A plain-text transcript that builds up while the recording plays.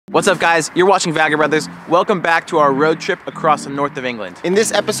What's up, guys? You're watching Vagabrothers. Welcome back to our road trip across the north of England. In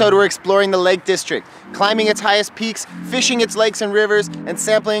this episode, we're exploring the Lake District, climbing its highest peaks, fishing its lakes and rivers, and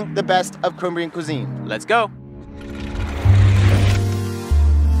sampling the best of Cumbrian cuisine. Let's go.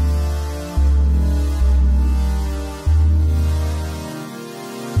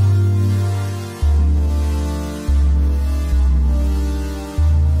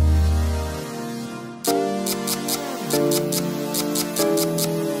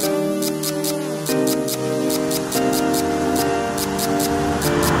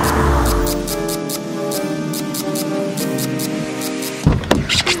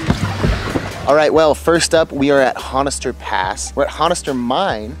 All right, well, first up, we are at Honister Pass. We're at Honister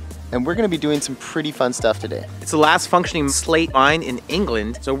Mine, and we're gonna be doing some pretty fun stuff today. It's the last functioning slate mine in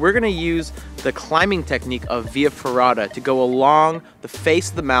England, so we're gonna use the climbing technique of Via Ferrata to go along the face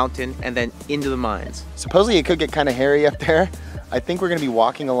of the mountain and then into the mines. Supposedly it could get kind of hairy up there. I think we're gonna be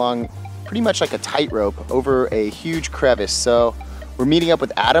walking along pretty much like a tightrope over a huge crevice. So we're meeting up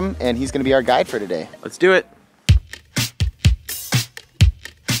with Adam, and he's gonna be our guide for today. Let's do it.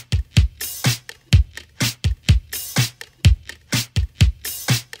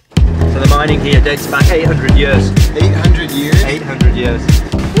 The mining here dates back 800 years. 800 years? 800 years.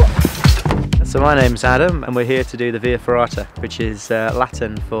 So my name's Adam, and we're here to do the Via Ferrata, which is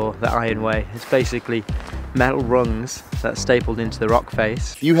Latin for the Iron Way. It's basically metal rungs that's stapled into the rock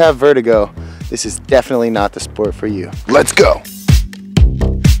face. If you have vertigo, this is definitely not the sport for you. Let's go!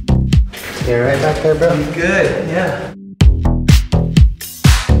 You right back there, bro? I'm good, yeah.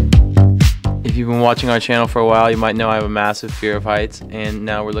 If you've been watching our channel for a while, you might know I have a massive fear of heights, and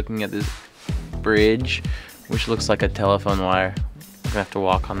now we're looking at this bridge, which looks like a telephone wire. We're gonna have to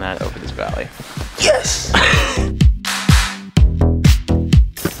walk on that over this valley. Yes!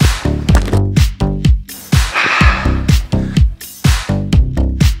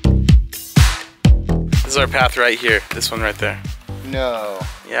 This is our path right here, this one right there. No.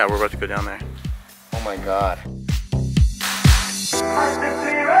 Yeah, we're about to go down there. Oh my God.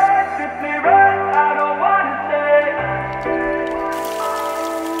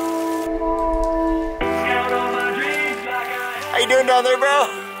 How you doing down there, bro?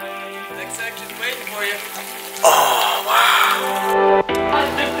 Next section's waiting for you. Oh, wow.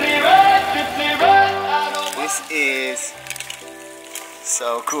 This is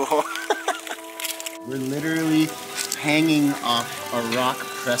so cool. We're literally hanging off a rock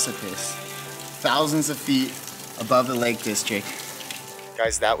precipice, thousands of feet above the Lake District.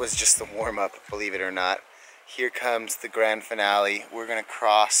 Guys, that was just the warm-up, believe it or not. Here comes the grand finale. We're gonna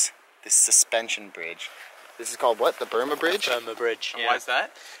cross this suspension bridge. This is called what? The Burma Bridge? Burma Bridge, yeah. Why is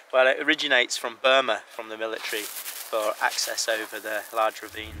that? Well, it originates from Burma, from the military, for access over the large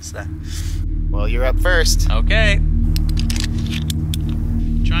ravines there. Well, you're up first. Okay.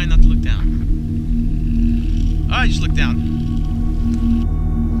 Try not to look down. Oh, I just looked down.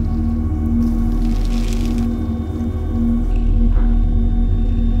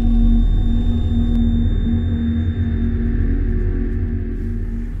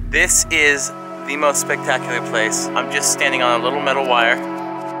 This is the most spectacular place. I'm just standing on a little metal wire.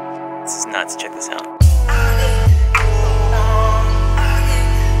 This is nuts, check this out.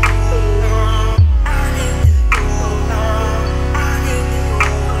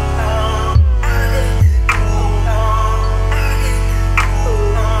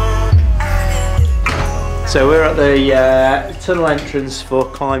 So we're at the tunnel entrance for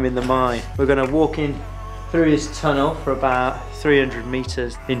climbing the mine. We're going to walk in through this tunnel for about 300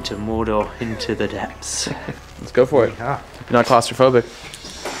 meters into Mordor, into the depths. Let's go for it. Yeah. Hope you're not claustrophobic.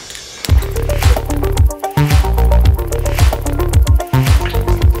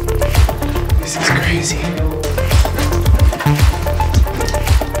 This is crazy.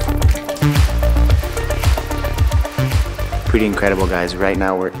 Pretty incredible, guys. Right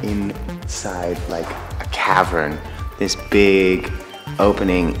now we're inside like a cavern, this big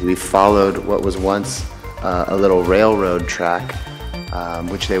opening. We followed what was once a little railroad track,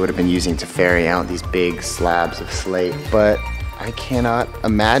 which they would have been using to ferry out these big slabs of slate. But I cannot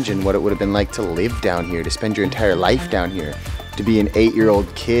imagine what it would have been like to live down here, to spend your entire life down here, to be an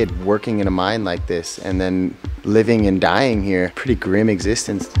 8-year-old kid working in a mine like this and then living and dying here. Pretty grim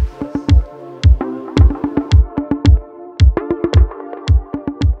existence.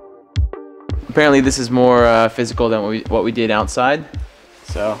 Apparently this is more physical than what we did outside.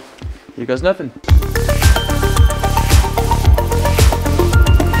 So here goes nothing.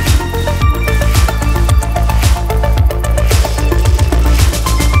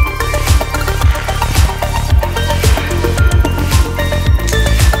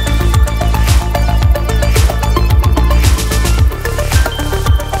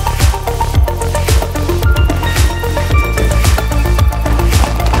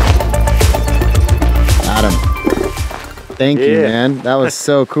 Thank you, man. That was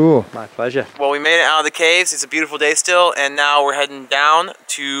so cool. My pleasure. Well, we made it out of the caves. It's a beautiful day still, and now we're heading down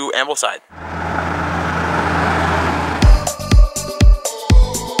to Ambleside.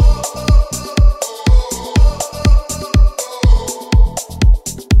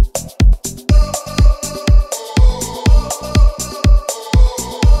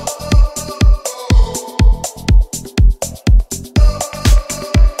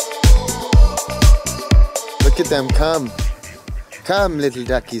 Look at them come. Come, little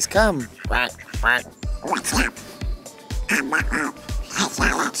duckies, come. What's up? Come on up. Let's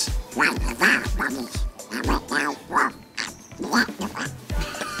run the vagabrothers.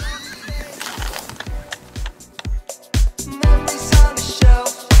 Memories on the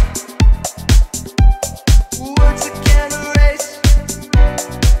shelf. Words I can't erase.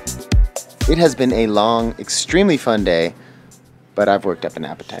 It has been a long, extremely fun day, but I've worked up an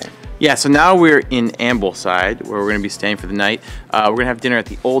appetite. Yeah, so now we're in Ambleside, where we're going to be staying for the night. We're going to have dinner at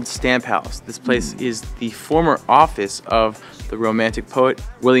the Old Stamp House. This place is the former office of the Romantic poet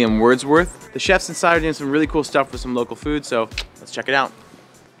William Wordsworth. The chefs inside are doing some really cool stuff with some local food, so let's check it out.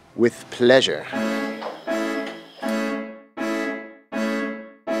 With pleasure.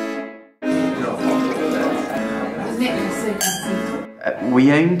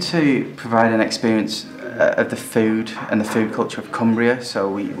 We aim to provide an experience of the food and the food culture of Cumbria, so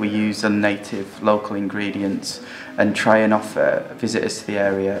we use the native local ingredients and try and offer visitors to the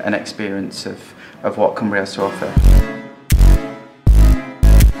area an experience of what Cumbria has to offer.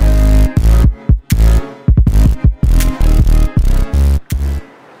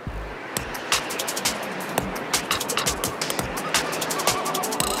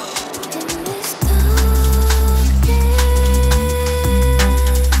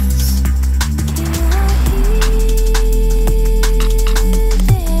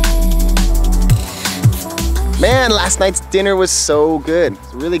 Man, last night's dinner was so good.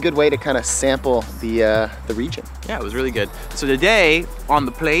 It's a really good way to kind of sample the region. Yeah, it was really good. So today, on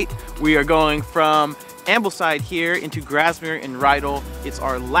the plate, we are going from Ambleside here into Grasmere and Rydal. It's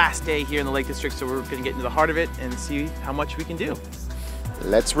our last day here in the Lake District, so we're gonna get into the heart of it and see how much we can do.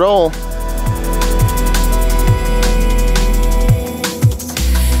 Let's roll.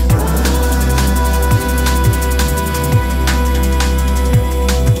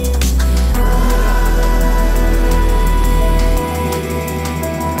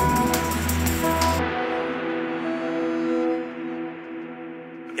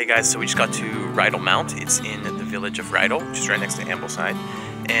 Okay guys, so we just got to Rydal Mount. It's in the village of Rydal, which is right next to Ambleside.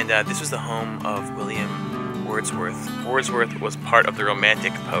 And this was the home of William Wordsworth. Wordsworth was part of the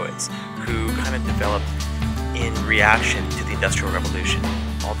Romantic poets who kind of developed in reaction to the Industrial Revolution.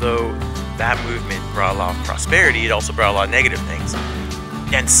 Although that movement brought a lot of prosperity, it also brought a lot of negative things.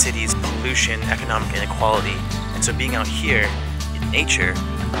 Dense cities, pollution, economic inequality. And so being out here in nature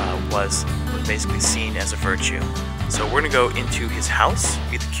was basically seen as a virtue. So we're gonna go into his house,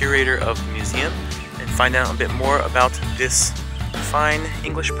 be the curator of the museum, and find out a bit more about this fine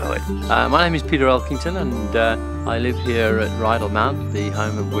English poet. My name is Peter Elkington, and I live here at Rydal Mount, the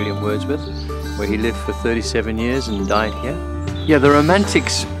home of William Wordsworth, where he lived for 37 years and died here. Yeah, the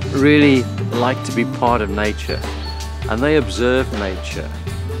Romantics really liked to be part of nature, and they observed nature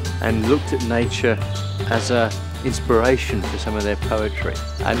and looked at nature as an inspiration for some of their poetry.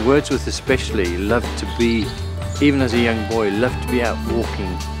 And Wordsworth especially loved to be, even as a young boy, loved to be out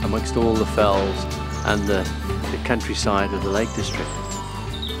walking amongst all the fells and the countryside of the Lake District.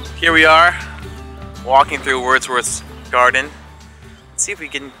 Here we are, walking through Wordsworth's garden. Let's see if we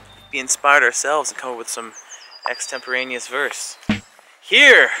can be inspired ourselves and come up with some extemporaneous verse.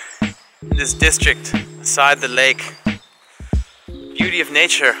 Here, in this district, beside the lake, beauty of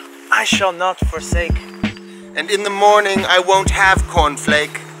nature, I shall not forsake. And in the morning I won't have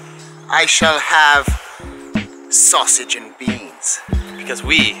cornflake. I shall have sausage and beans. Because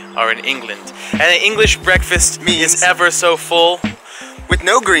we are in England, and an English breakfast is ever so full. With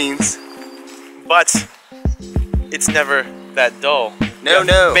no greens. But it's never that dull. No,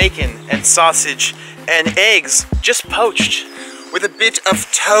 no. Bacon and sausage and eggs, just poached. With a bit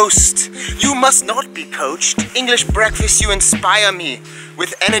of toast. You must not be coached. English breakfast, you inspire me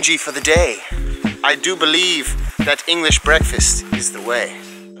with energy for the day. I do believe that English breakfast is the way.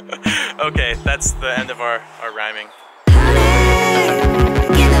 Okay, that's the end of our rhyming.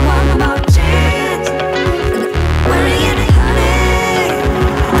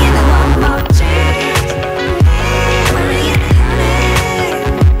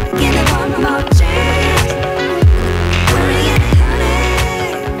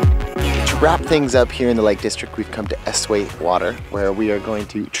 To wrap things up here in the Lake District, we've come to Esthwaite Water, where we are going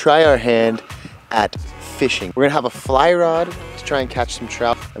to try our hand at fishing. We're gonna have a fly rod to try and catch some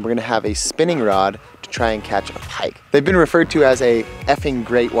trout, and we're gonna have a spinning rod to try and catch a pike. They've been referred to as a effing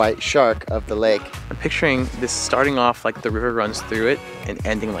great white shark of the lake. I'm picturing this starting off like the river runs through it and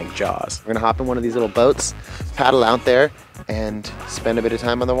ending like Jaws. We're gonna hop in one of these little boats, paddle out there, and spend a bit of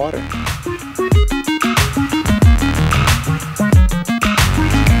time on the water.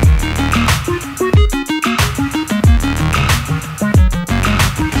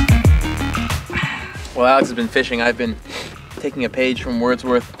 Well, Alex has been fishing. I've been taking a page from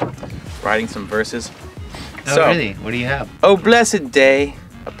Wordsworth, writing some verses. Oh, really? What do you have? Oh, blessed day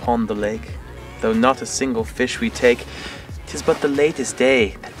upon the lake, though not a single fish we take, 'tis but the latest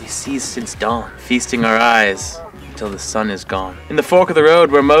day that we seize since dawn, feasting our eyes until the sun is gone. In the fork of the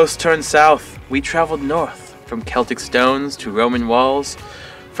road where most turn south, we traveled north, from Celtic stones to Roman walls,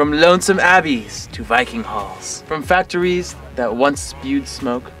 from lonesome abbeys to Viking halls, from factories that once spewed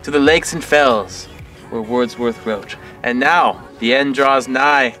smoke to the lakes and fells where Wordsworth wrote. And now the end draws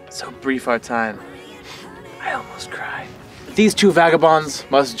nigh, so brief our time, I almost cry. These two vagabonds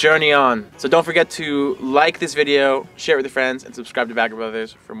must journey on. So don't forget to like this video, share it with your friends, and subscribe to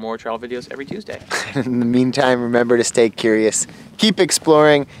Vagabrothers for more travel videos every Tuesday. In the meantime, remember to stay curious, keep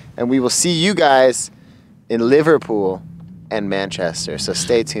exploring, and we will see you guys in Liverpool and Manchester. So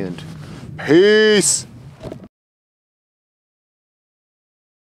stay tuned. Peace!